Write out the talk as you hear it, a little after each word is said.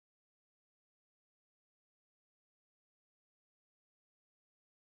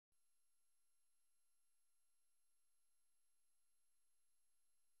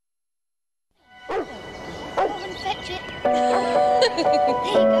There you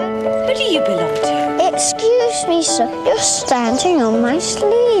go. Who do you belong to? Excuse me, sir. You're standing on my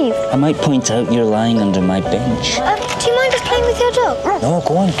sleeve. I might point out you're lying under my bench. Do you mind us playing with your dog? No,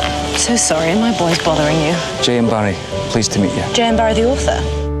 go on. So sorry, my boy's bothering you. Jay and Barrie, pleased to meet you. Jay and Barrie, the author.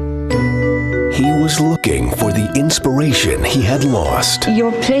 He was looking for the inspiration he had lost.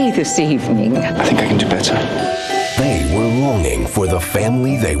 Your play this evening. I think I can do better. They were longing for the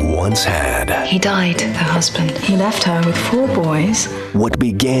family they once had. He died, her husband. He left her with 4 boys. What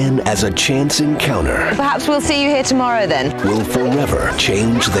began as a chance encounter Perhaps we'll see you here tomorrow then. will forever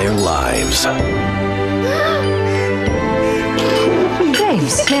change their lives.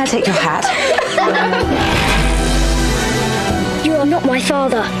 James, may I take your hat? You are not my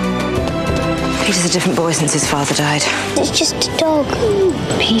father. Peter's a different boy since his father died. It's just a dog.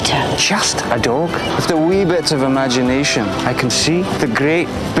 Peter. Just a dog? With a wee bit of imagination, I can see the great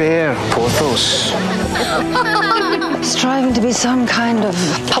bear, Porthos. Striving to be some kind of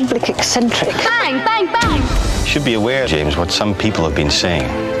public eccentric. Bang, bang, bang. You should be aware, James, what some people have been saying.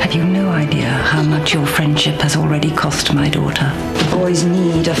 Have you no idea how much your friendship has already cost my daughter? The boys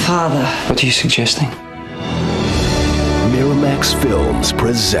need a father. What are you suggesting? Miramax Films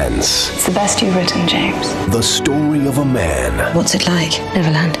presents It's the best you've written, James. the story of a man What's it like,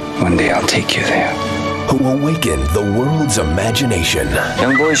 Neverland? One day I'll take you there. who awakened the world's imagination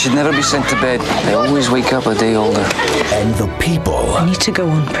Young boys should never be sent to bed. They always wake up a day older. and the people I need to go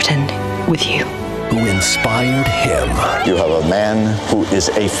on pretending with you. who inspired him. You have a man who is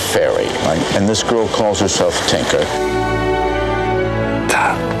a fairy, right? And this girl calls herself Tinker.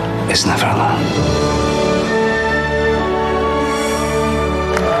 That is Neverland.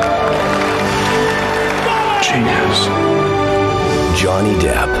 Genius. Johnny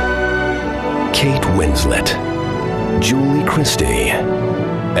Depp, Kate Winslet, Julie Christie,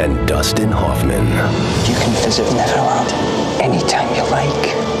 and Dustin Hoffman. You can visit Neverland anytime you like.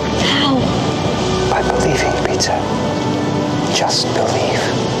 How? By believing, Peter. Just believe.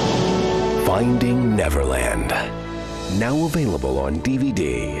 Finding Neverland. Now available on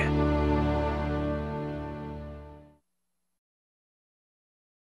DVD.